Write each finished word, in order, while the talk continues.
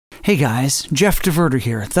Hey guys, Jeff DeVerter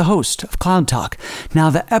here, the host of Cloud Talk.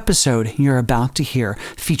 Now, the episode you're about to hear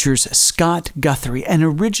features Scott Guthrie and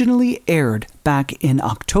originally aired back in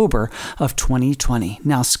October of 2020.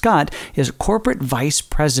 Now, Scott is corporate vice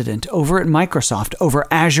president over at Microsoft over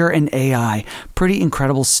Azure and AI. Pretty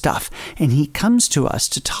incredible stuff. And he comes to us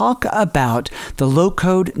to talk about the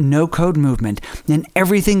low-code, no-code movement and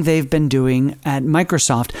everything they've been doing at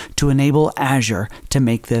Microsoft to enable Azure to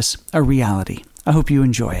make this a reality. I hope you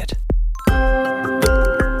enjoy it.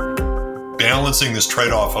 Balancing this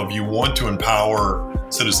trade-off of you want to empower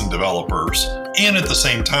citizen developers, and at the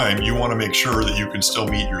same time, you want to make sure that you can still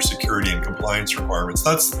meet your security and compliance requirements.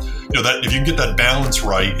 That's, that if you can get that balance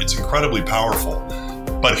right, it's incredibly powerful.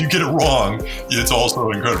 But if you get it wrong, it's also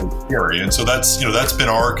incredibly scary. And so that's been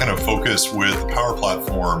our kind of focus with the Power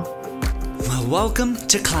Platform. Well, welcome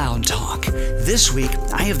to Cloud Talk. This week,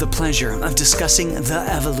 I have the pleasure of discussing the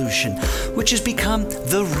evolution, which has become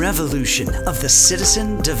the revolution of the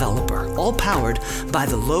citizen developer, all powered by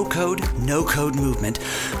the low-code, no-code movement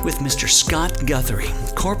with Mr. Scott Guthrie,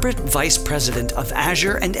 Corporate Vice President of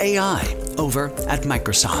Azure and AI over at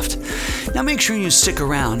Microsoft. Now, make sure you stick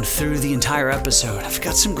around through the entire episode. I've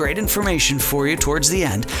got some great information for you towards the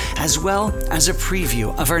end, as well as a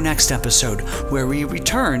preview of our next episode, where we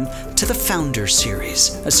return to the Founder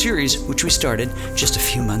Series, a series which we started just a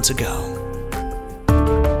few months ago.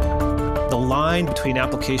 The line between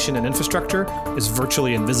application and infrastructure is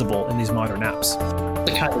virtually invisible in these modern apps.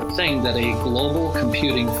 The kind of thing that a global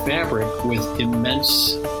computing fabric with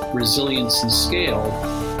immense resilience and scale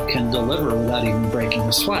can deliver without even breaking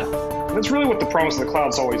a sweat. That's really what the promise of the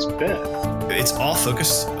cloud's always been. It's all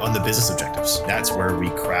focused on the business objectives. That's where we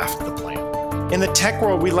craft the plan. In the tech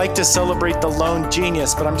world, we like to celebrate the lone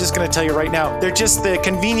genius, but I'm just going to tell you right now, they're just the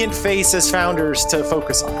convenient face as founders to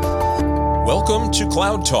focus on. Welcome to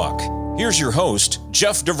Cloud Talk. Here's your host,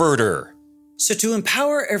 Jeff DeVerter. So to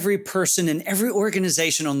empower every person and every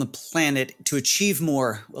organization on the planet to achieve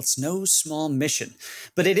more, well, it's no small mission,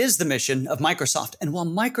 but it is the mission of Microsoft. And while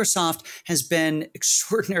Microsoft has been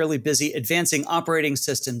extraordinarily busy advancing operating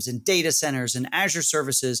systems and data centers and Azure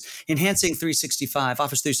services, enhancing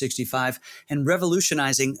Office 365, and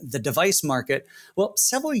revolutionizing the device market, well,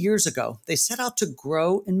 several years ago, they set out to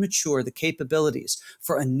grow and mature the capabilities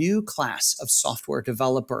for a new class of software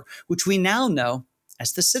developer, which we now know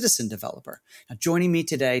as the citizen developer. Now, joining me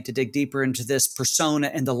today to dig deeper into this persona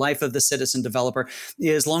and the life of the citizen developer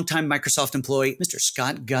is longtime Microsoft employee, Mr.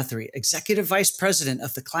 Scott Guthrie, Executive Vice President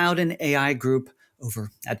of the Cloud and AI Group over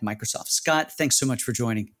at Microsoft. Scott, thanks so much for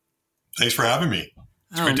joining. Thanks for having me.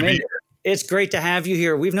 It's great to be here. It's great to have you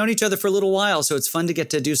here. We've known each other for a little while, so it's fun to get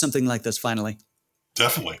to do something like this finally.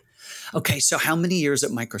 Definitely. Okay, so how many years at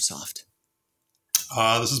Microsoft?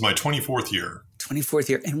 This is my 24th year. 24th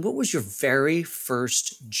year. And what was your very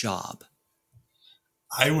first job?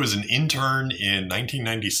 I was an intern in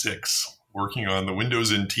 1996 working on the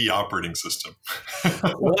Windows NT operating system.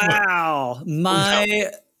 Wow. When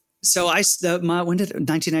did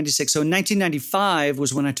 1996? So in 1995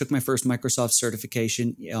 was when I took my first Microsoft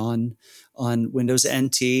certification on Windows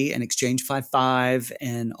NT and Exchange 5.5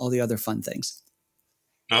 and all the other fun things.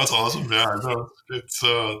 That's awesome. Yeah, it's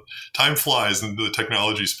time flies in the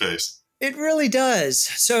technology space. It really does.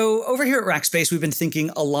 So over here at Rackspace, we've been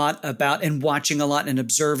thinking a lot about and watching a lot and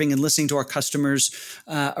observing and listening to our customers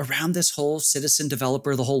around this whole citizen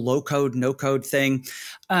developer, the whole low code, no code thing.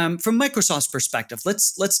 From Microsoft's perspective,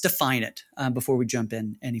 let's define it before we jump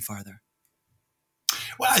in any farther.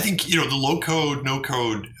 Well, I think, the low code, no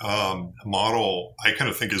code model, I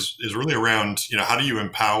kind of think is really around, how do you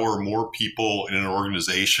empower more people in an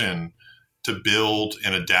organization to build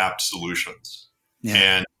and adapt solutions? Yeah.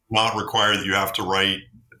 And not require that you have to write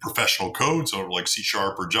professional code, so like C#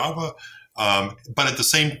 or Java, but at the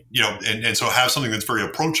same, and so have something that's very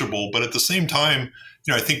approachable. But at the same time,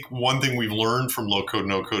 I think one thing we've learned from low code,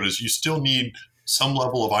 no code is you still need some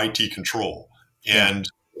level of IT control and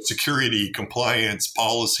security, compliance,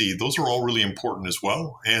 policy. Those are all really important as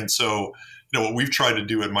well. And so, what we've tried to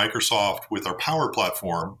do at Microsoft with our Power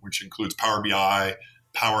Platform, which includes Power BI,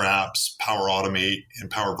 Power Apps, Power Automate,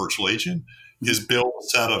 and Power Virtual Agent, is build a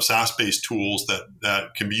set of SaaS-based tools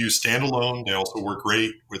that can be used standalone. They also work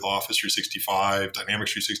great with Office 365,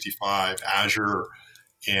 Dynamics 365, Azure,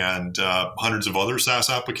 and hundreds of other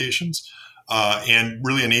SaaS applications, and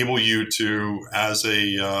really enable you to, as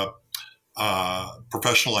a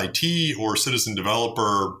professional IT or citizen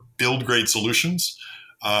developer, build great solutions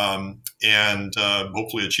and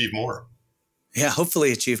hopefully achieve more. Yeah,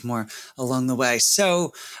 hopefully achieve more along the way.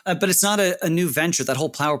 So, but it's not a new venture, that whole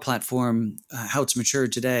Power Platform, how it's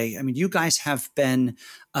matured today. I mean, you guys have been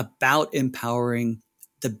about empowering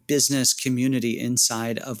the business community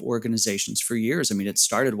inside of organizations for years. I mean, it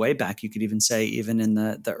started way back, you could even say, even in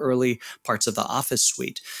the early parts of the Office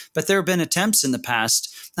suite. But there have been attempts in the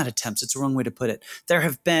past, not attempts, it's the wrong way to put it. There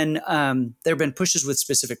have been pushes with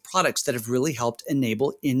specific products that have really helped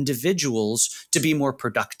enable individuals to be more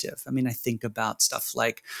productive. I mean, I think about stuff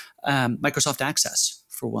like Microsoft Access,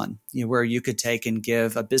 for one, where you could take and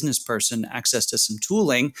give a business person access to some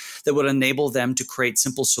tooling that would enable them to create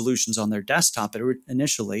simple solutions on their desktop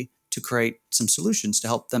initially, to create some solutions to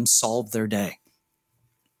help them solve their day.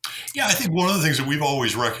 Yeah, I think one of the things that we've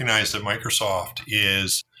always recognized at Microsoft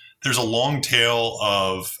is there's a long tail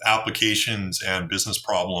of applications and business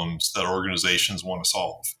problems that organizations want to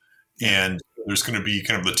solve. And there's going to be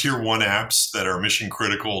kind of the tier one apps that are mission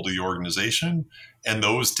critical to the organization. And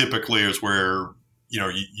those typically is where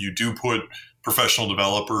you do put professional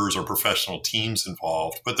developers or professional teams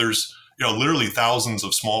involved, but there's, literally thousands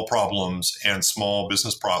of small problems and small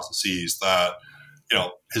business processes that,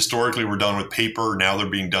 historically were done with paper. Now they're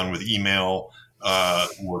being done with email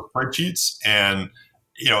or spreadsheets, and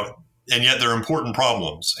yet they're important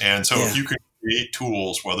problems. And so if you can create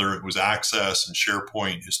tools, whether it was Access and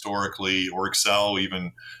SharePoint historically, or Excel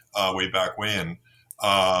even way back when,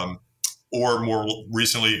 or more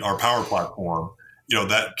recently our Power Platform,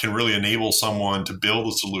 that can really enable someone to build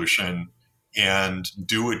a solution and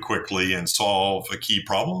do it quickly and solve a key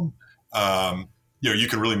problem. You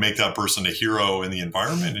can really make that person a hero in the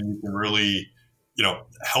environment, and you can really,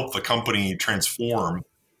 help the company transform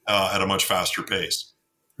at a much faster pace.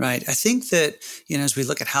 Right. I think that, as we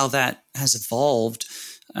look at how that has evolved,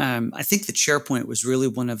 I think that SharePoint was really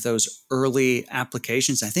one of those early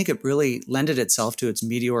applications. I think it really lended itself to its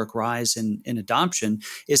meteoric rise in adoption,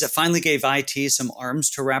 is it finally gave IT some arms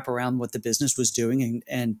to wrap around what the business was doing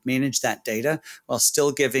and manage that data, while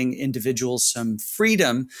still giving individuals some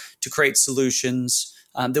freedom to create solutions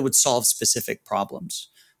that would solve specific problems.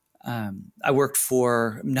 I worked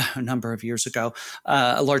for a number of years ago,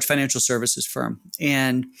 a large financial services firm,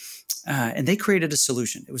 and they created a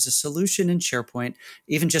solution. It was a solution in SharePoint,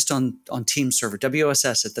 even just on Teams server,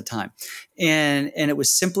 WSS at the time. And it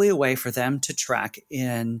was simply a way for them to track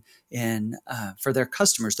for their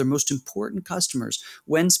customers, their most important customers,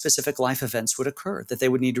 when specific life events would occur that they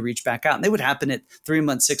would need to reach back out. And they would happen at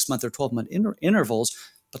 3-month, 6-month, or 12-month intervals.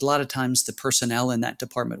 But a lot of times the personnel in that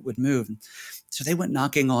department would move. So they went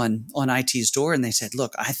knocking on IT's door, and they said,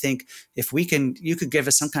 look, I think if you could give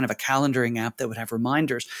us some kind of a calendaring app that would have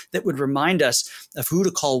reminders that would remind us of who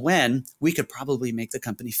to call when, we could probably make the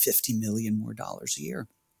company $50 million more a year.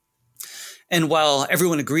 And while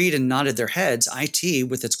everyone agreed and nodded their heads, IT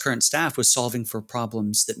with its current staff was solving for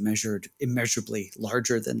problems that measured immeasurably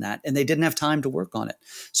larger than that. And they didn't have time to work on it.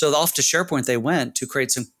 So off to SharePoint they went to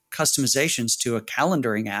create some customizations to a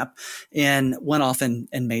calendaring app, and went off and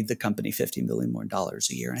made the company $50 million more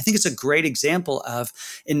a year. And I think it's a great example of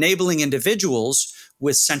enabling individuals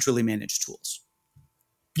with centrally managed tools.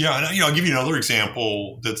 Yeah, and I'll give you another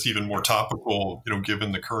example that's even more topical,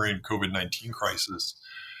 given the current COVID-19 crisis,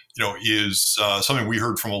 is something we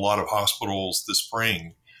heard from a lot of hospitals this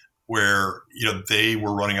spring, where, they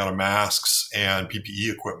were running out of masks and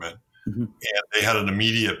PPE equipment. Mm-hmm. And they had an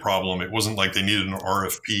immediate problem. It wasn't like they needed an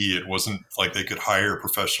RFP. It wasn't like they could hire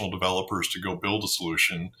professional developers to go build a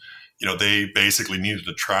solution. They basically needed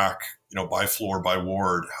to track, by floor, by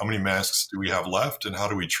ward, how many masks do we have left and how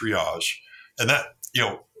do we triage? And that,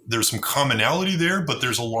 there's some commonality there, but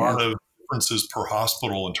there's a lot of differences per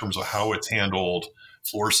hospital in terms of how it's handled,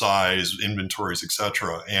 floor size, inventories, et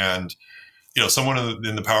cetera. And, someone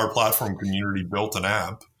in the Power Platform community built an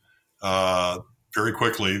app, very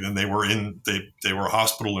quickly. Then they were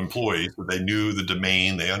hospital employees, so they knew the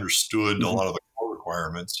domain, they understood a lot of the core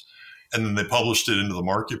requirements, and then they published it into the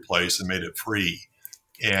marketplace and made it free.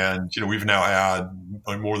 And we've now had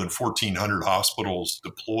more than 1,400 hospitals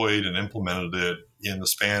deployed and implemented it in the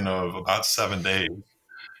span of about 7 days.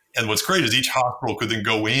 And what's great is each hospital could then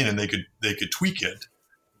go in and they could tweak it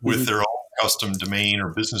with their own custom domain or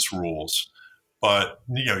business rules. But,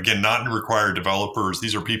 again, not required developers.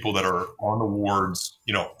 These are people that are on the wards,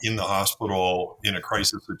 in the hospital in a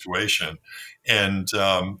crisis situation. And,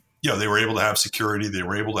 they were able to have security. They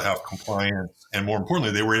were able to have compliance. And more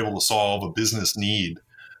importantly, they were able to solve a business need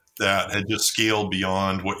that had just scaled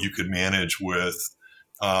beyond what you could manage with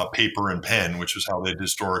paper and pen, which is how they'd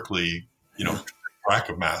historically, track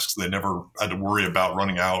of masks. They never had to worry about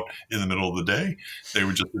running out in the middle of the day. They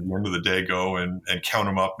would just at the end of the day go and count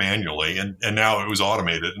them up manually. And now it was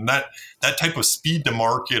automated. And that type of speed to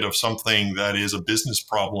market of something that is a business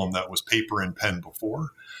problem that was paper and pen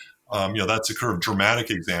before, That's a kind of dramatic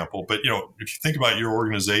example. But, if you think about your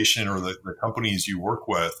organization or the companies you work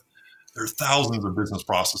with, there are thousands of business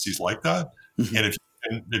processes like that. Mm-hmm.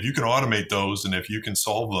 And if you can automate those and if you can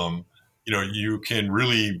solve them, you can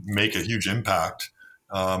really make a huge impact.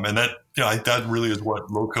 And that, that really is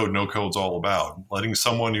what low code, no code is all about. Letting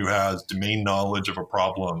someone who has domain knowledge of a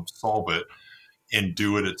problem solve it and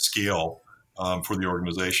do it at scale for the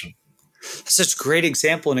organization. That's such a great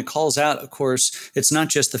example. And it calls out, of course, it's not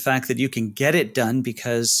just the fact that you can get it done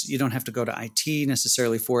because you don't have to go to IT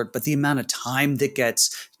necessarily for it, but the amount of time that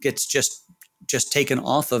gets just taken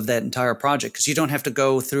off of that entire project, because you don't have to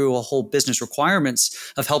go through a whole business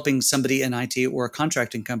requirements of helping somebody in IT or a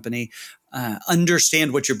contracting company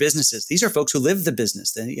understand what your business is. These are folks who live the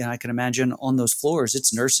business. I can imagine on those floors,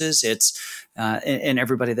 it's nurses, it's and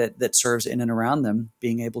everybody that serves in and around them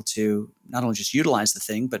being able to not only just utilize the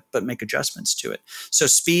thing, but make adjustments to it. So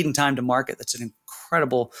speed and time to market, that's an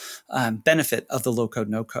incredible benefit of the low code,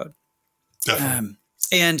 no code. Definitely.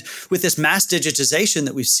 And with this mass digitization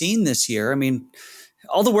that we've seen this year, I mean,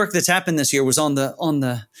 all the work that's happened this year was on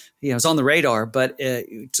the radar. But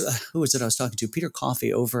who was it I was talking to? Peter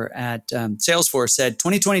Coffey over at Salesforce said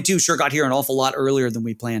 2022 sure got here an awful lot earlier than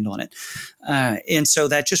we planned on it, and so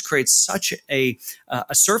that just creates such a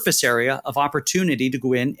surface area of opportunity to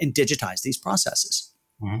go in and digitize these processes.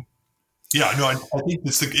 Mm-hmm. Yeah, no, I think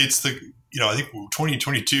it's the I think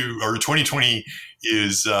 2022 or 2020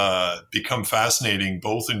 is become fascinating,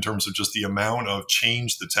 both in terms of just the amount of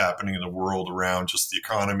change that's happening in the world around just the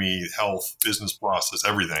economy, health, business process,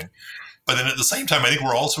 everything. But then at the same time, I think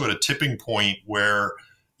we're also at a tipping point where,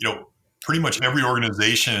 pretty much every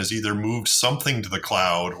organization has either moved something to the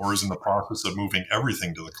cloud or is in the process of moving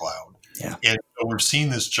everything to the cloud. Yeah. And so we've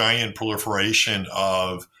seen this giant proliferation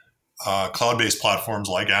of cloud-based platforms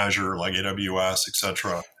like Azure, like AWS, et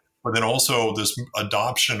cetera. But then also this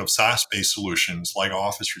adoption of SaaS-based solutions like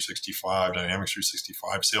Office 365, Dynamics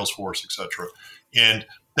 365, Salesforce, et cetera. And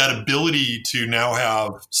that ability to now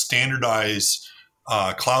have standardized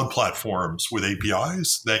cloud platforms with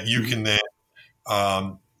APIs that you can then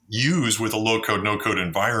use with a low-code, no-code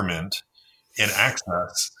environment and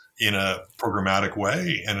access in a programmatic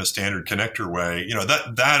way and a standard connector way.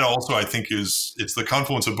 That also, I think, it's the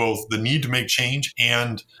confluence of both the need to make change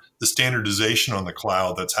and the standardization on the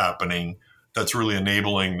cloud that's happening, that's really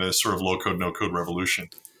enabling this sort of low-code, no-code revolution.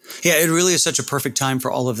 Yeah, it really is such a perfect time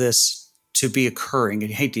for all of this to be occurring.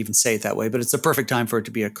 And I hate to even say it that way, but it's the perfect time for it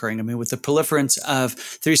to be occurring. I mean, with the proliferance of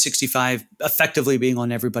 365 effectively being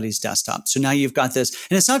on everybody's desktop. So now you've got this,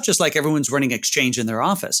 and it's not just like everyone's running Exchange in their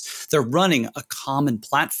office. They're running a common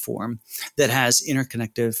platform that has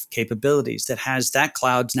interconnective capabilities, that has that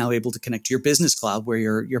cloud's now able to connect to your business cloud where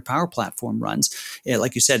your Power Platform runs,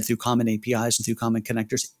 like you said, through common APIs and through common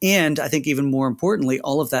connectors. And I think even more importantly,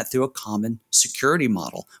 all of that through a common security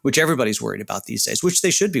model, which everybody's worried about these days, which they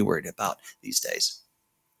should be worried about these days.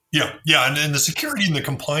 Yeah. And the security and the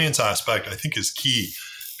compliance aspect, I think, is key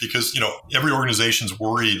because, every organization's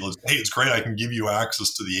worried, hey, it's great, I can give you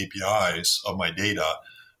access to the APIs of my data,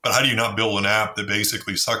 but how do you not build an app that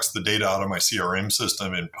basically sucks the data out of my CRM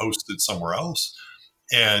system and posts it somewhere else?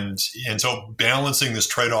 And so balancing this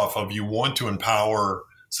trade-off of you want to empower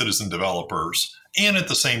citizen developers, and at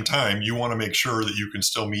the same time, you want to make sure that you can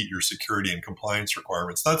still meet your security and compliance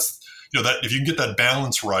requirements. That's, that if you can get that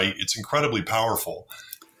balance right, it's incredibly powerful.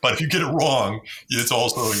 But if you get it wrong, it's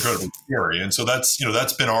also incredibly scary. And so that's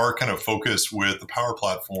been our kind of focus with the Power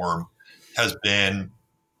Platform has been,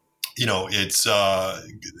 it's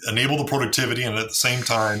enable the productivity and at the same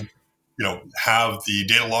time, have the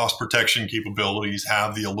data loss protection capabilities,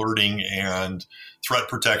 have the alerting and threat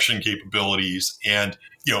protection capabilities, and,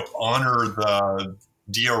 honor the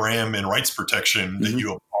DRM and rights protection that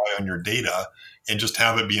you apply on your data, and just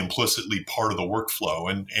have it be implicitly part of the workflow.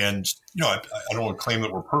 And I don't want to claim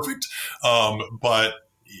that we're perfect, but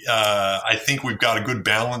I think we've got a good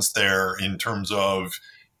balance there in terms of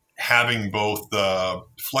having both the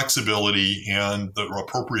flexibility and the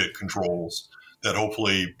appropriate controls that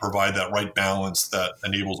hopefully provide that right balance that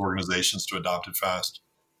enables organizations to adopt it fast.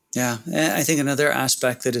 Yeah, I think another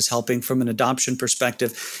aspect that is helping from an adoption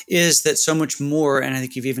perspective is that so much more, and I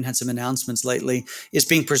think you've even had some announcements lately, is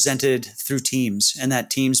being presented through Teams, and that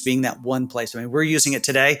Teams being that one place. I mean, we're using it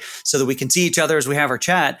today so that we can see each other as we have our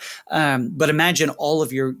chat, but imagine all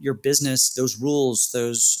of your business, those rules,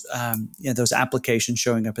 those applications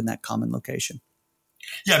showing up in that common location.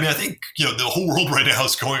 Yeah, I mean, I think, the whole world right now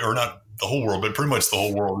is going, or not the whole world, but pretty much the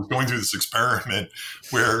whole world is going through this experiment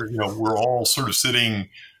where, we're all sort of sitting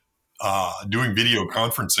doing video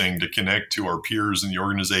conferencing to connect to our peers in the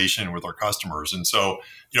organization with our customers. And so,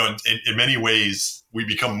 in many ways, we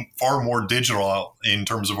become far more digital in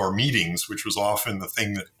terms of our meetings, which was often the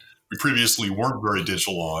thing that we previously weren't very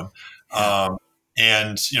digital on.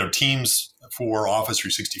 And Teams for Office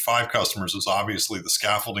 365 customers is obviously the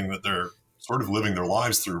scaffolding that they're sort of living their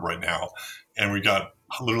lives through right now. And we got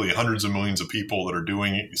literally hundreds of millions of people that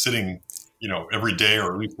are sitting, every day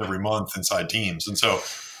or at least every month inside Teams. And so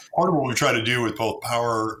part of what we try to do with both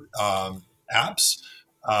Power Apps,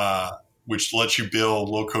 which lets you build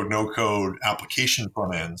low-code, no-code application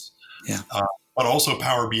front ends, but also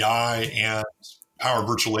Power BI and Power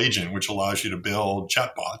Virtual Agent, which allows you to build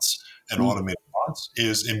chatbots and automated bots,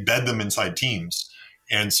 is embed them inside Teams.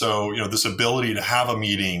 And so, this ability to have a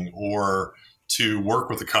meeting or to work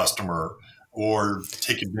with a customer or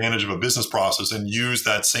take advantage of a business process and use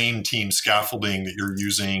that same team scaffolding that you're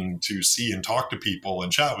using to see and talk to people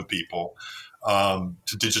and chat with people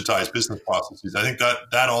to digitize business processes. I think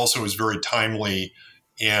that also is very timely.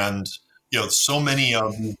 And, so many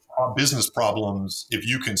of the business problems, if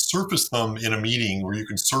you can surface them in a meeting or you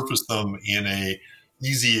can surface them in a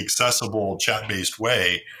easy, accessible, chat-based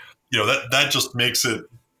way, that just makes it,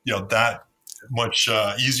 that much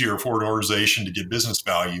easier for an organization to get business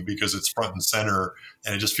value because it's front and center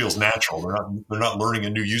and it just feels natural. They're not learning a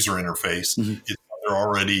new user interface. They're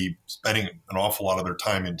already spending an awful lot of their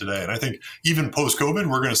time in today. And I think even post-COVID,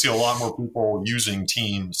 we're going to see a lot more people using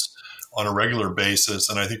Teams on a regular basis.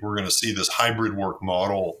 And I think we're going to see this hybrid work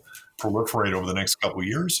model proliferate over the next couple of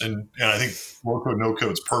years. And I think low-code,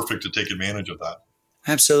 no-code is perfect to take advantage of that.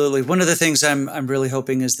 Absolutely. One of the things I'm really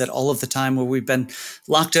hoping is that all of the time where we've been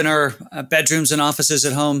locked in our bedrooms and offices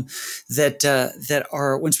at home, that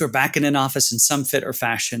are, once we're back in an office in some fit or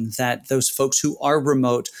fashion, that those folks who are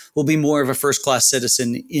remote will be more of a first-class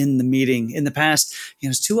citizen in the meeting. In the past,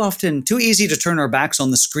 it's too easy to turn our backs on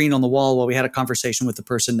the screen on the wall while we had a conversation with the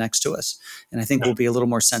person next to us. And I think we'll be a little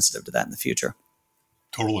more sensitive to that in the future.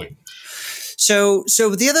 Totally. So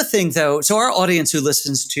the other thing, though, our audience who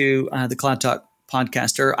listens to the Cloud Talk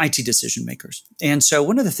podcast are IT decision makers. And so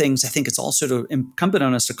one of the things I think it's also incumbent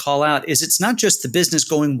on us to call out is it's not just the business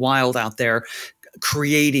going wild out there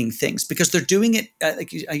creating things, because they're doing it,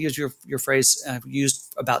 like I use your phrase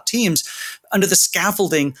used about Teams, under the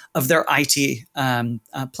scaffolding of their IT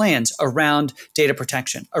plans around data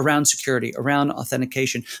protection, around security, around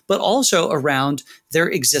authentication, but also around their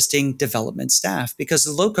existing development staff. Because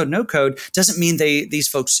the low-code, no-code doesn't mean these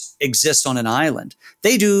folks exist on an island.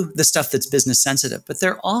 They do the stuff that's business sensitive, but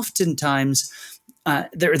they're oftentimes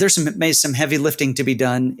there's some heavy lifting to be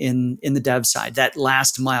done in the dev side, that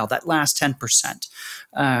last mile, that last 10%.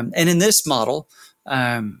 And in this model,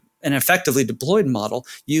 an effectively deployed model,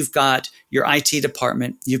 you've got your IT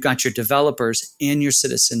department, you've got your developers and your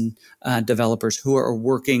citizen developers who are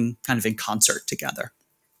working kind of in concert together.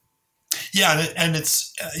 Yeah, and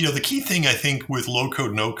it's the key thing I think with low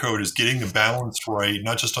code, no code is getting the balance right,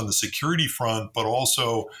 not just on the security front, but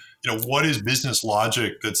also what is business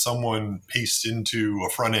logic that someone pastes into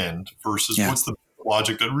a front end versus what's the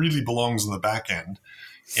logic that really belongs in the back end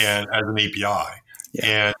and as an API.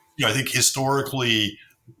 And I think historically,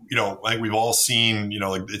 like we've all seen,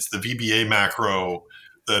 like it's the VBA macro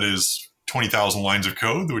that is 20,000 lines of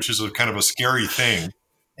code, which is a kind of a scary thing.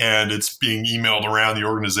 And it's being emailed around the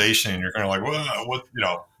organization, and you're kind of like, well,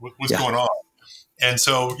 what's going on? And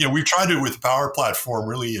so, we've tried to, with the Power Platform,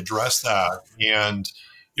 really address that. And,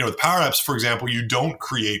 with Power Apps, for example, you don't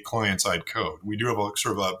create client-side code. We do have a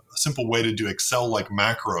sort of a simple way to do Excel-like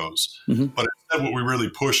macros. Mm-hmm. But instead, what we really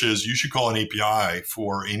push is you should call an API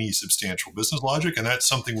for any substantial business logic. And that's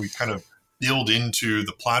something we kind of build into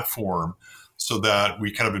the platform so that we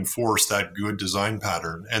kind of enforce that good design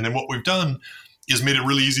pattern. And then what we've done is made it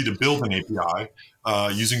really easy to build an API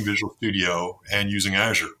using Visual Studio and using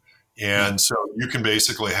Azure. And so you can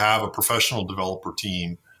basically have a professional developer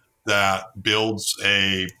team that builds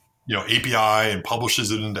a API and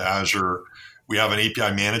publishes it into Azure. We have an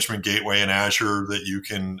API management gateway in Azure that you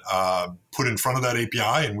can put in front of that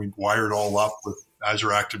API, and we wire it all up with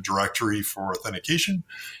Azure Active Directory for authentication.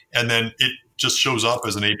 And then it just shows up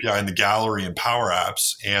as an API in the gallery in Power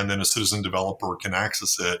Apps, and then a citizen developer can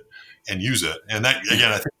access it and use it. And that,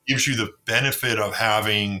 again, I think gives you the benefit of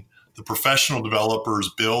having the professional developers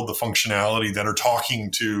build the functionality that are talking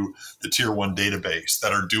to the tier one database,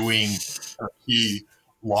 that are doing key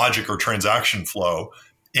logic or transaction flow.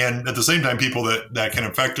 And at the same time, people that can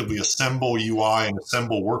effectively assemble UI and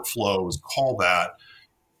assemble workflows call that,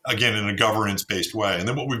 again, in a governance-based way. And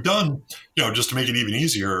then what we've done, just to make it even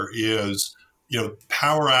easier is,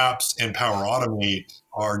 Power Apps and Power Automate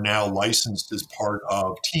are now licensed as part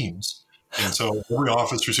of Teams. And so every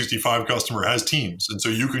Office 365 customer has Teams. And so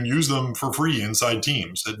you can use them for free inside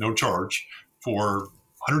Teams at no charge for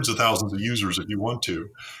hundreds of thousands of users if you want to.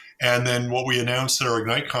 And then what we announced at our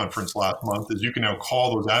Ignite conference last month is you can now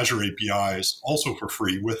call those Azure APIs also for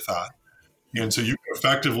free with that. And so you can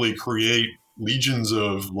effectively create legions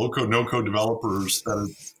of low-code, no-code developers that are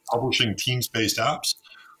publishing Teams-based apps,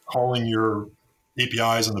 calling your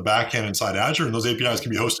APIs on the back end inside Azure, and those APIs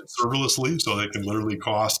can be hosted serverlessly, so they can literally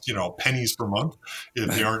cost pennies per month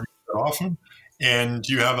if they aren't used that often. And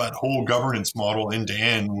you have that whole governance model end to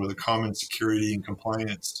end with a common security and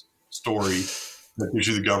compliance story that gives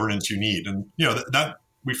you the governance you need. And that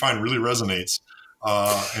we find really resonates.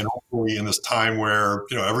 And hopefully, in this time where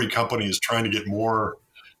every company is trying to get more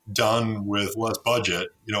done with less budget,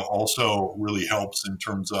 also really helps in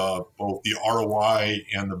terms of both the ROI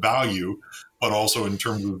and the value, but also in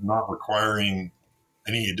terms of not requiring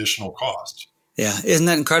any additional cost. Yeah, isn't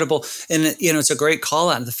that incredible? And it's a great call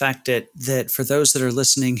out of the fact that for those that are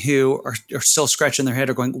listening who are still scratching their head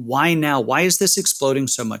or going, why now? Why is this exploding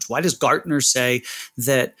so much? Why does Gartner say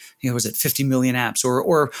that was it 50 million apps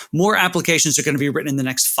or more applications are going to be written in the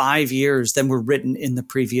next 5 years than were written in the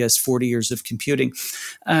previous 40 years of computing?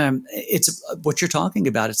 It's what you're talking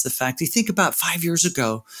about. It's the fact you think about 5 years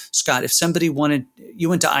ago, Scott. If somebody you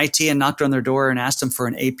went to IT and knocked on their door and asked them for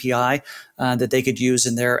an API that they could use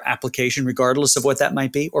in their application, regardless of what that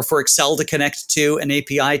might be, or for Excel to connect to an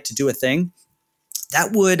API to do a thing,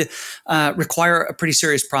 that would require a pretty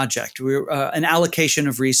serious project, an allocation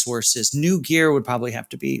of resources. New gear would probably have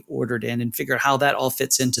to be ordered in and figure out how that all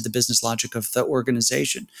fits into the business logic of the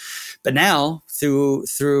organization. But now, through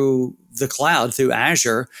the cloud, through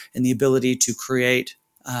Azure, and the ability to create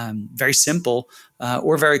very simple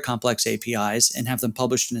or very complex APIs and have them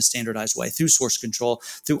published in a standardized way through source control,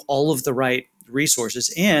 through all of the right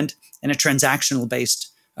resources, and in a transactional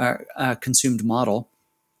based consumed model,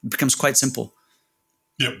 it becomes quite simple.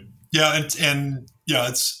 Yep. Yeah. And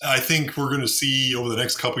I think we're going to see over the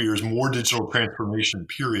next couple of years more digital transformation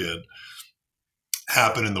period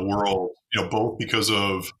happen in the world, both because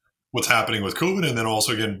of what's happening with COVID, and then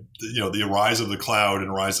also, again, the rise of the cloud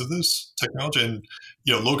and rise of this technology. And,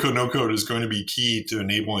 low-code, no-code is going to be key to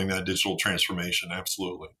enabling that digital transformation.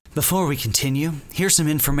 Absolutely. Before we continue, here's some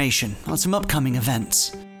information on some upcoming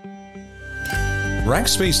events.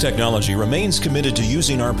 Rackspace Technology remains committed to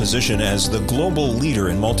using our position as the global leader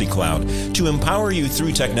in multi-cloud to empower you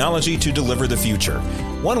through technology to deliver the future.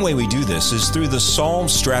 One way we do this is through the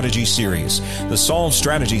Solve Strategy Series. The Solve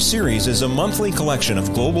Strategy Series is a monthly collection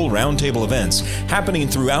of global roundtable events happening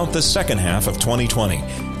throughout the second half of 2020.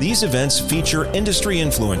 These events feature industry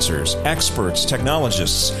influencers, experts,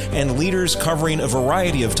 technologists, and leaders covering a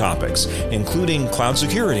variety of topics, including cloud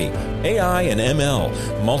security, AI and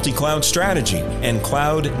ML, multi-cloud strategy, and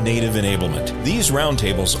cloud-native enablement. These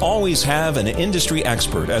roundtables always have an industry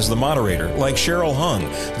expert as the moderator, like Cheryl Hung,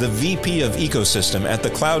 the VP of Ecosystem at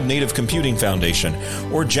the Cloud Native Computing Foundation,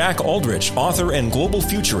 or Jack Aldrich, author and global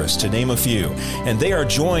futurist, to name a few. And they are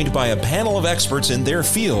joined by a panel of experts in their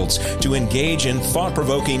fields to engage in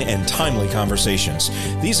thought-provoking and timely conversations.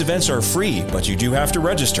 These events are free, but you do have to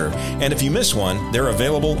register. And if you miss one, they're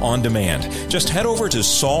available on demand. Just head over to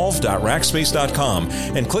solve.rackspace.com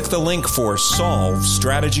and click the link for Solve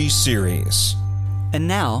Strategy Series. And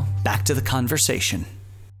now, back to the conversation.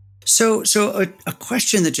 So a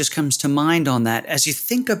question that just comes to mind on that, as you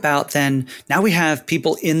think about then, now we have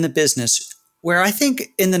people in the business where I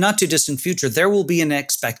think in the not too distant future, there will be an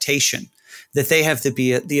expectation that they have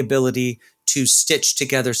the ability to stitch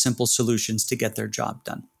together simple solutions to get their job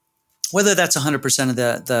done. Whether that's 100% of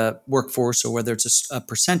the workforce or whether it's a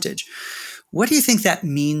percentage. What do you think that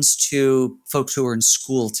means to folks who are in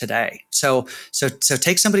school today? So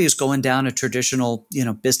take somebody who's going down a traditional,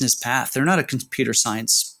 business path. They're not a computer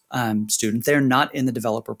science student. They're not in the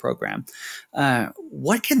developer program.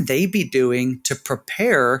 What can they be doing to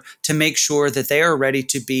prepare to make sure that they are ready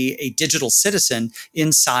to be a digital citizen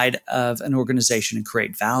inside of an organization and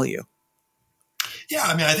create value? Yeah,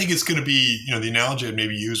 I think it's going to be, the analogy I'd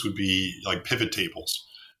maybe use would be like pivot tables.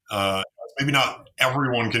 Maybe not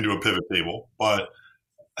everyone can do a pivot table, but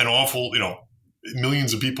an awful,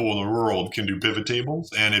 millions of people in the world can do pivot tables.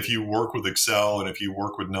 And if you work with Excel and if you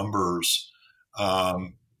work with numbers,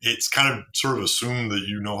 it's kind of sort of assumed that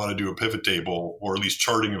you know how to do a pivot table, or at least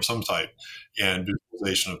charting of some type and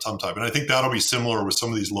visualization of some type. And I think that'll be similar with some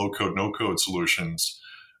of these low-code, no-code solutions.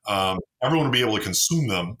 Everyone will be able to consume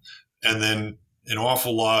them. And then an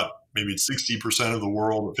awful lot, maybe it's 60% of the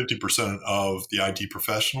world or 50% of the IT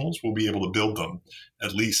professionals will be able to build them,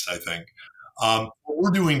 at least, I think. What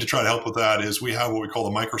we're doing to try to help with that is we have what we call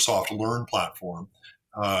the Microsoft Learn platform.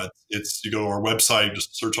 You go to our website,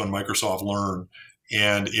 just search on Microsoft Learn,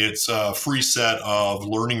 and it's a free set of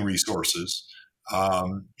learning resources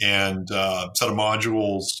and set of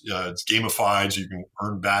modules. It's gamified, so you can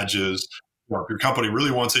earn badges. If your company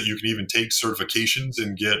really wants it, you can even take certifications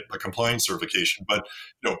and get a compliance certification. But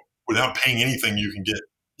without paying anything, you can get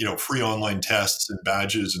free online tests and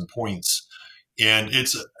badges and points. And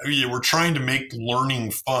we're trying to make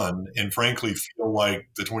learning fun and frankly feel like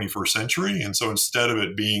the 21st century. And so instead of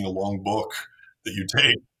it being a long book that you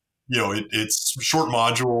take, it's short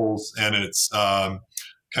modules, and it's kind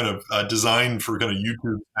of designed for kind of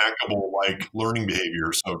YouTube snackable like learning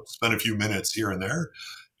behavior. So spend a few minutes here and there.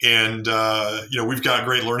 And, we've got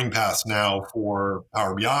great learning paths now for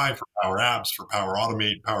Power BI, for Power Apps, for Power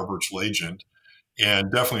Automate, Power Virtual Agent,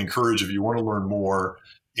 and definitely encourage if you want to learn more.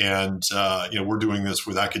 And, we're doing this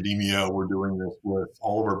with academia. We're doing this with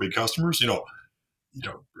all of our big customers,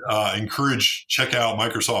 encourage, check out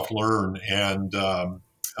Microsoft Learn. And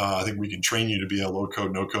I think we can train you to be a low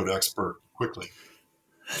code, no code expert quickly.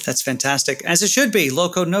 That's fantastic. As it should be. Low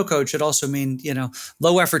code, no code should also mean,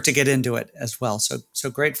 low effort to get into it as well. So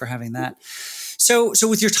great for having that. So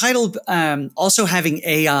with your title also having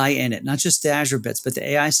AI in it, not just the Azure bits, but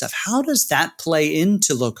the AI stuff, how does that play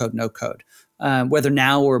into low code, no code, whether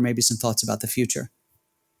now or maybe some thoughts about the future?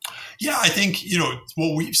 Yeah, I think,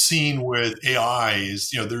 what we've seen with AI is,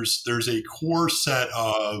 there's a core set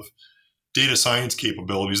of data science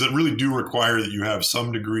capabilities that really do require that you have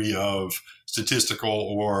some degree of statistical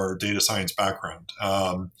or data science background.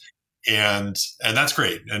 And that's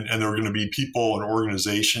great. And there are going to be people and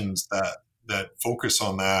organizations that focus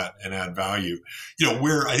on that and add value.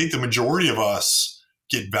 Where I think the majority of us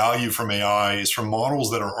get value from AI is from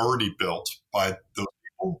models that are already built by those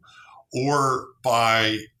people, or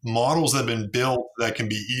by models that have been built that can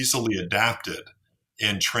be easily adapted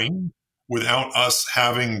and trained without us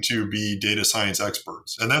having to be data science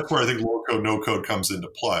experts. And that's where I think low code, no code comes into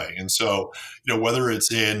play. And so, whether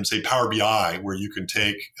it's in, say, Power BI, where you can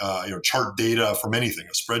take, chart data from anything,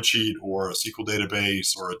 a spreadsheet or a SQL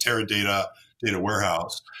database or a Teradata data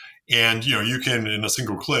warehouse, and, you can, in a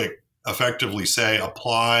single click, effectively say,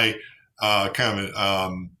 apply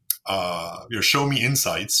show me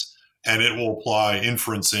insights, and it will apply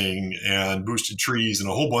inferencing and boosted trees and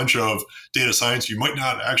a whole bunch of data science you might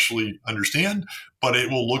not actually understand, but it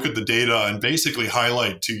will look at the data and basically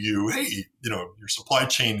highlight to you, hey, your supply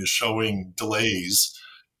chain is showing delays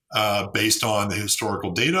based on the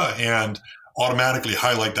historical data, and automatically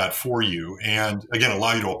highlight that for you. And again,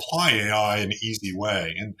 allow you to apply AI in an easy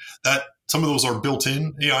way. And that some of those are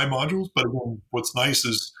built-in AI modules, but again, what's nice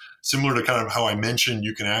is, similar to kind of how I mentioned,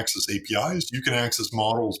 you can access APIs, you can access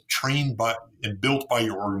models trained by and built by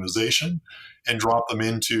your organization and drop them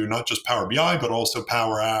into not just Power BI, but also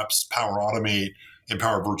Power Apps, Power Automate, and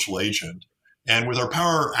Power Virtual Agent. And with our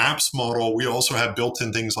Power Apps model, we also have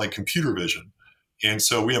built-in things like computer vision. And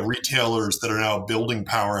so we have retailers that are now building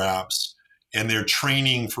Power Apps, and they're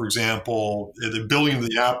training, for example, they're building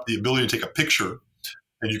the app, the ability to take a picture,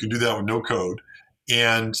 and you can do that with no code.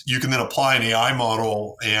 And you can then apply an AI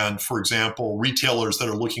model and, for example, retailers that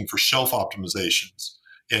are looking for shelf optimizations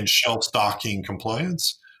and shelf stocking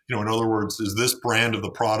compliance. In other words, is this brand of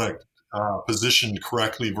the product positioned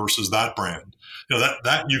correctly versus that brand?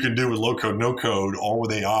 That you can do with low code, no code, all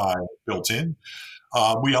with AI built in.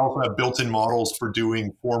 We also have built-in models for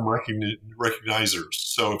doing form recognizers.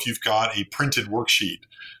 So if you've got a printed worksheet,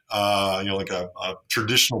 like a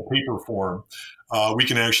traditional paper form, we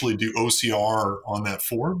can actually do OCR on that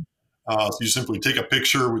form. So you simply take a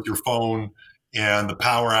picture with your phone, and the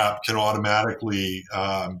Power App can automatically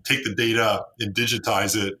take the data and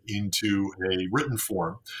digitize it into a written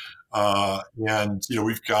form. And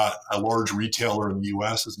we've got a large retailer in the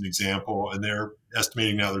U.S. as an example, and they're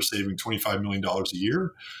estimating now they're saving $25 million a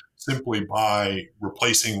year simply by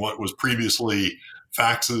replacing what was previously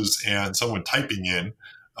faxes and someone typing in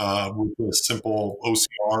with a simple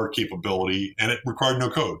OCR capability, and it required no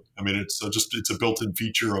code. I mean, it's a built-in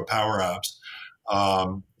feature of Power Apps. I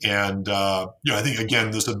think,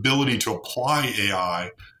 again, this ability to apply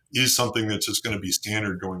AI is something that's just going to be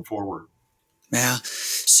standard going forward. Yeah.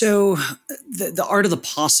 So the art of the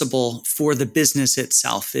possible for the business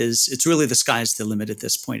itself it's really the sky's the limit at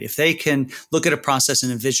this point. If they can look at a process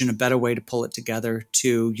and envision a better way to pull it together,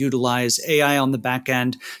 to utilize AI on the back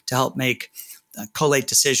end to help make collate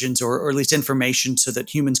decisions or at least information so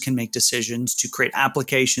that humans can make decisions, to create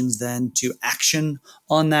applications then to action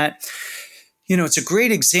on that. It's a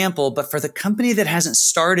great example, but for the company that hasn't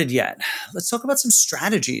started yet, let's talk about some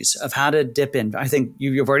strategies of how to dip in. I think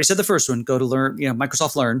you've already said the first one, go to Learn,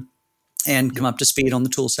 Microsoft Learn, and come up to speed on the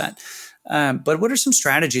tool set. But what are some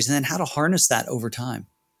strategies, and then how to harness that over time?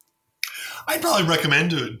 I'd probably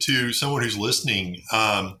recommend to someone who's listening,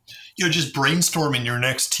 just brainstorm in your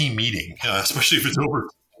next team meeting, especially if it's over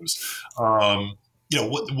Teams.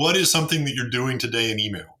 What is something that you're doing today in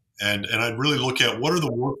email? And I'd really look at what are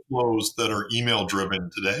the workflows that are email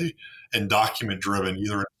driven today and document driven,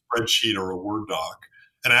 either in a spreadsheet or a Word doc,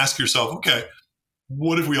 and ask yourself, okay,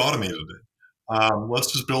 what if we automated it?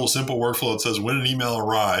 Let's just build a simple workflow that says when an email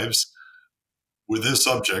arrives with this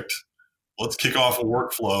subject, let's kick off a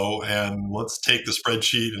workflow and let's take the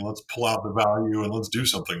spreadsheet and let's pull out the value and let's do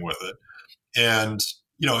something with it. And,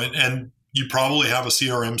 and you probably have a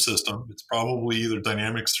CRM system. It's probably either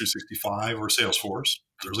Dynamics 365 or Salesforce.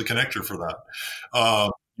 There's a connector for that.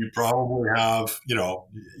 You probably have,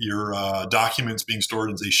 your documents being stored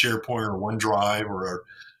in, say, SharePoint or OneDrive or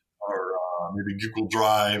maybe Google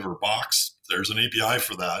Drive or Box. There's an API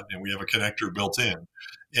for that, and we have a connector built in.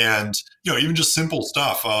 And, even just simple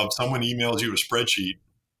stuff of someone emails you a spreadsheet.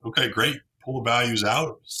 Okay, great. Pull the values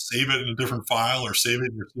out, save it in a different file or save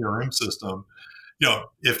it in your CRM system.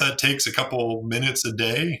 If that takes a couple minutes a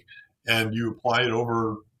day and you apply it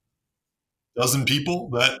over dozen people,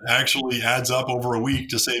 that actually adds up over a week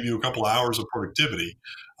to save you a couple hours of productivity.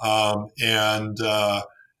 I think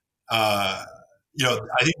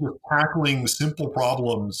just tackling simple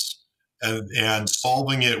problems and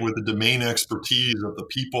solving it with the domain expertise of the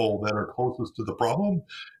people that are closest to the problem,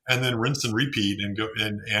 and then rinse and repeat and go.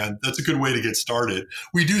 And that's a good way to get started.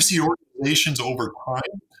 We do see organizations over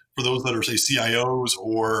time, for those that are, say, CIOs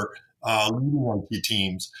or leading IT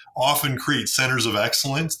teams, often create centers of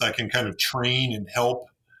excellence that can kind of train and help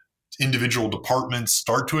individual departments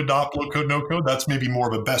start to adopt low-code, no-code. That's maybe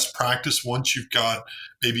more of a best practice once you've got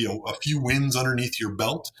maybe a few wins underneath your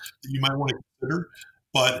belt that you might want to consider.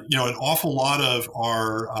 But, an awful lot of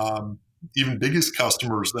our even biggest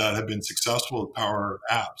customers that have been successful with Power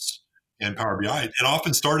Apps and Power BI, it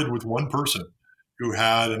often started with one person who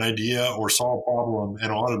had an idea or saw a problem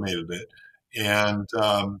and automated it. And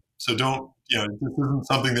so this isn't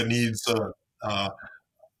something that needs a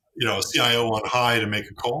CIO on high to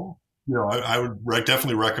make a call. I would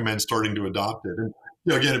definitely recommend starting to adopt it. And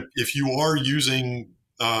again, if you are using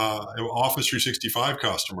Office 365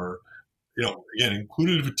 customer, again,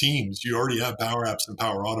 included with Teams, you already have Power Apps and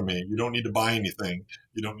Power Automate. You don't need to buy anything.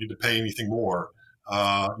 You don't need to pay anything more.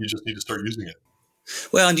 You just need to start using it.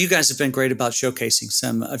 Well, and you guys have been great about showcasing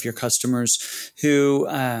some of your customers who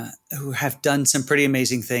have done some pretty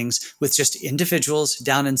amazing things with just individuals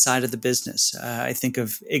down inside of the business. I think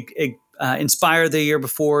of Inspire the year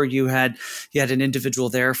before. You had an individual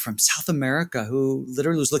there from South America who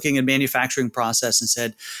literally was looking at manufacturing process and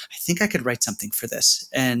said, "I think I could write something for this,"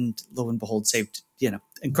 and lo and behold, saved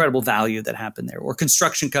incredible value that happened there. Or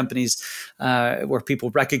construction companies where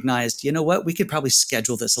people recognized, we could probably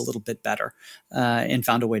schedule this a little bit better and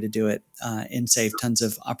found a way to do it and save tons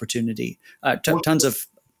of opportunity, tons of.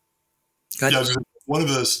 One of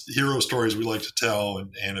the hero stories we like to tell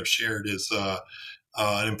and have shared is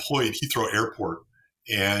an employee at Heathrow Airport,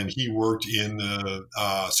 and he worked in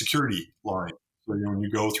the security line. So when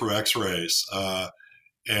you go through X-rays,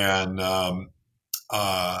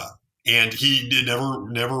 and he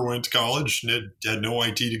never went to college, had no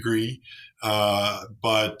IT degree,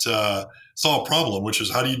 but saw a problem, which is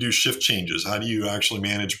how do you do shift changes? How do you actually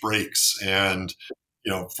manage breaks? And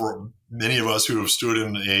for many of us who have stood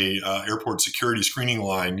in a airport security screening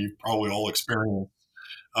line, you've probably all experienced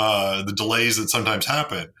the delays that sometimes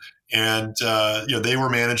happen. And they were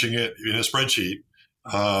managing it in a spreadsheet.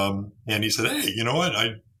 And he said, "Hey, you know what?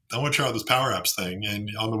 I want to try out this Power Apps thing." And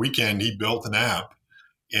on the weekend, he built an app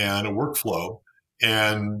and a workflow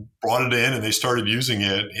and brought it in, and they started using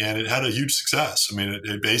it, and it had a huge success. I mean,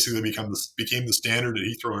 it basically became the standard at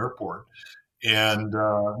Heathrow Airport. And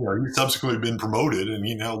he's subsequently been promoted, and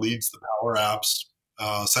he now leads the Power Apps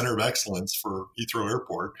Center of Excellence for Heathrow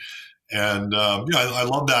Airport. And I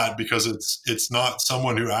love that because it's not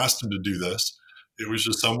someone who asked him to do this. It was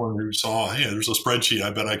just someone who saw, hey, there's a spreadsheet.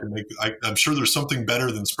 I bet I can make. I'm sure there's something better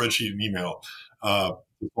than spreadsheet and email to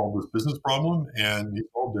solve this business problem, and he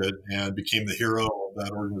solved it and became the hero of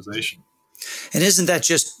that organization. And isn't that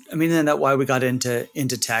isn't that why we got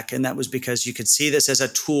into tech? And that was because you could see this as a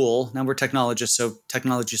tool. Now we're technologists, so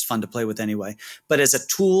technology is fun to play with anyway, but as a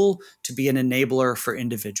tool to be an enabler for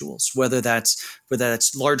individuals, whether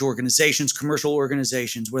that's large organizations, commercial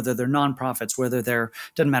organizations, whether they're nonprofits,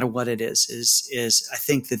 doesn't matter what it is I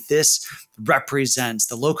think that this represents,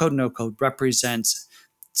 the low code, no code represents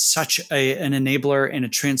such an enabler and a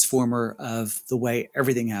transformer of the way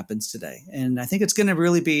everything happens today. And I think it's going to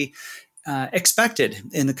really be expected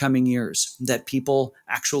in the coming years that people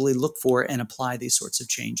actually look for and apply these sorts of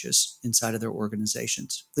changes inside of their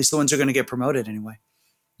organizations. At least the ones who are going to get promoted anyway.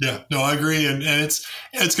 Yeah, no, I agree, and it's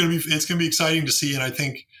going to be exciting to see. And I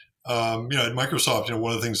think at Microsoft,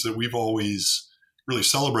 one of the things that we've always really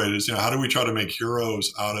celebrated is how do we try to make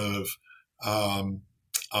heroes out of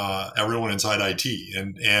everyone inside IT,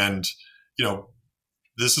 and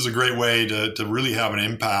this is a great way to really have an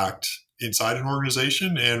impact inside an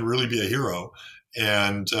organization and really be a hero.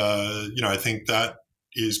 And, I think that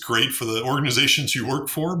is great for the organizations you work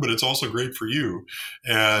for, but it's also great for you.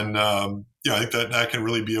 And, I think that can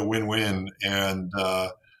really be a win-win, and,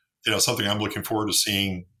 something I'm looking forward to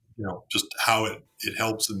seeing, just how it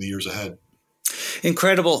helps in the years ahead.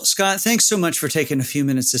 Incredible. Scott, thanks so much for taking a few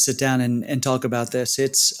minutes to sit down and talk about this.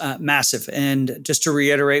 It's massive. And just to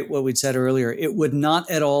reiterate what we'd said earlier, it would not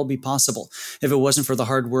at all be possible if it wasn't for the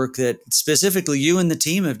hard work that specifically you and the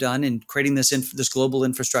team have done in creating this global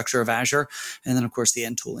infrastructure of Azure, and then, of course, the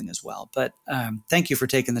end tooling as well. But thank you for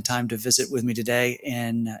taking the time to visit with me today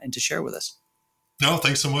and to share with us. No,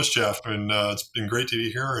 thanks so much, Jeff. And it's been great to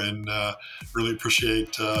be here, and really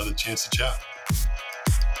appreciate the chance to chat.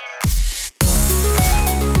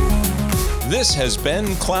 This has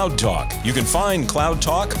been Cloud Talk. You can find Cloud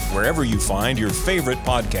Talk wherever you find your favorite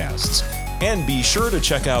podcasts. And be sure to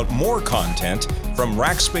check out more content from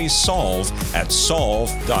Rackspace Solve at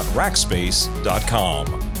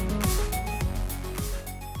solve.rackspace.com.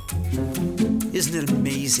 Isn't it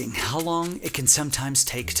amazing how long it can sometimes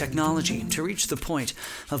take technology to reach the point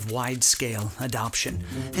of wide-scale adoption?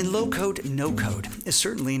 And low-code, no-code is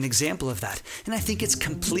certainly an example of that. And I think it's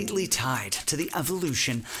completely tied to the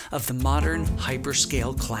evolution of the modern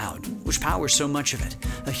hyperscale cloud, which powers so much of it.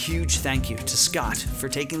 A huge thank you to Scott for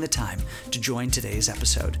taking the time to join today's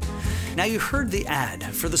episode. Now, you heard the ad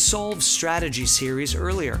for the Solve Strategy series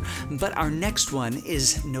earlier, but our next one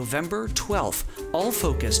is November 12th, all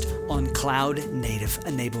focused on cloud native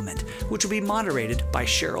enablement, which will be moderated by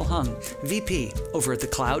Cheryl Hung, VP over at the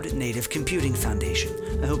Cloud Native Computing Foundation.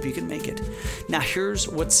 I hope you can make it. Now, here's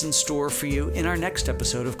what's in store for you in our next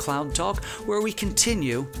episode of Cloud Talk, where we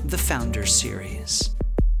continue the Founders Series.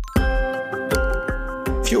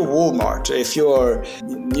 If you're Walmart, if you're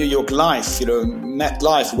New York Life,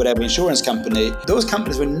 MetLife, whatever insurance company, those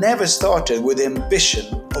companies were never started with the ambition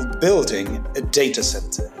of building a data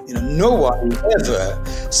center. No one ever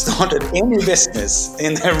started any business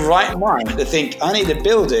in their right mind to think, I need a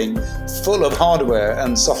building full of hardware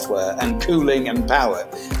and software and cooling and power.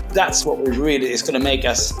 That's what is going to make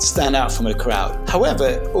us stand out from the crowd.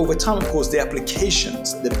 However, over time, of course, the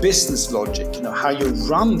applications, the business logic, how you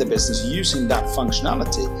run the business using that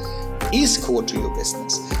functionality is core to your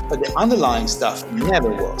business, but the underlying stuff never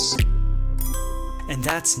was. And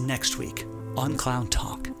that's next week on Cloud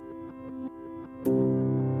Talk.